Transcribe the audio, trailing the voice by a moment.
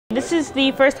This is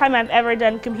the first time I've ever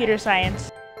done computer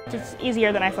science. It's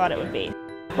easier than I thought it would be.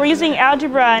 We're using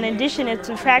algebra and addition and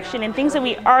subtraction and things that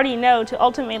we already know to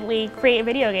ultimately create a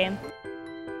video game.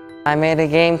 I made a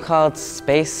game called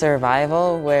Space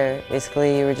Survival where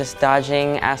basically you were just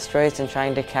dodging asteroids and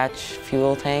trying to catch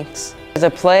fuel tanks. There's a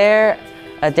player,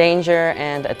 a danger,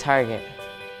 and a target.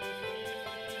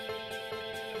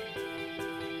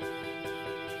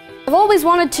 I've always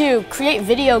wanted to create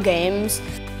video games.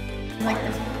 Like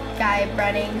this guy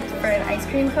running for an ice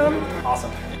cream cone.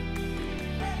 Awesome.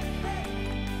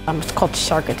 It's called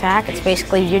Shark Attack. It's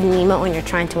basically you're Nemo when you're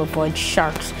trying to avoid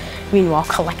sharks, meanwhile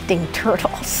collecting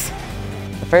turtles.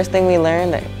 The first thing we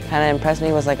learned that kind of impressed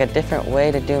me was like a different way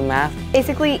to do math.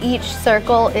 Basically, each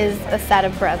circle is a set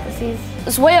of parentheses.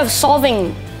 This way of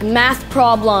solving math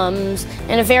problems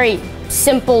in a very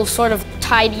simple, sort of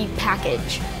tidy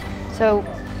package. So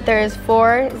there's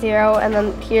 4, 0, and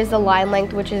then here's the line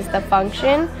length, which is the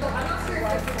function.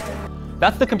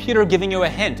 That's the computer giving you a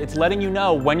hint. It's letting you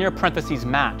know when your parentheses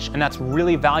match, and that's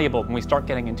really valuable when we start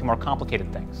getting into more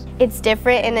complicated things. It's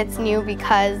different and it's new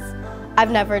because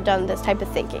I've never done this type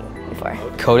of thinking before.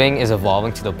 Coding is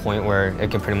evolving to the point where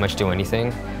it can pretty much do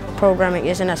anything. Programming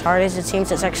isn't as hard as it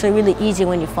seems. It's actually really easy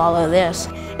when you follow this.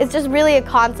 It's just really a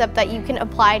concept that you can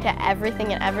apply to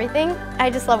everything and everything. I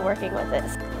just love working with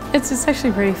this. It's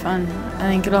actually pretty fun. I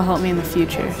think it'll help me in the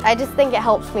future. I just think it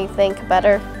helps me think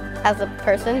better as a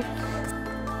person.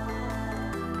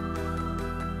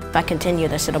 If I continue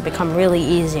this, it'll become really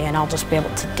easy and I'll just be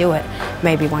able to do it.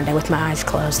 Maybe one day with my eyes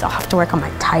closed. I'll have to work on my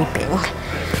typing.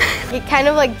 It kind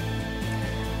of like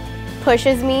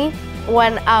pushes me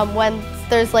when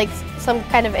there's like some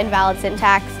kind of invalid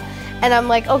syntax. And I'm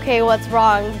like, okay, what's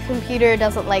wrong? The computer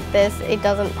doesn't like this, it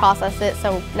doesn't process it,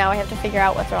 so now I have to figure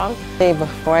out what's wrong.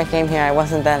 Before I came here, I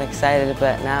wasn't that excited,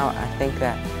 but now I think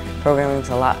that programming's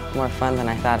a lot more fun than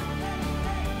I thought.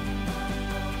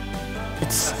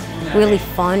 It's really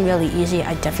fun, really easy.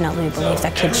 I definitely believe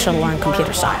that kids should learn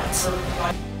computer science.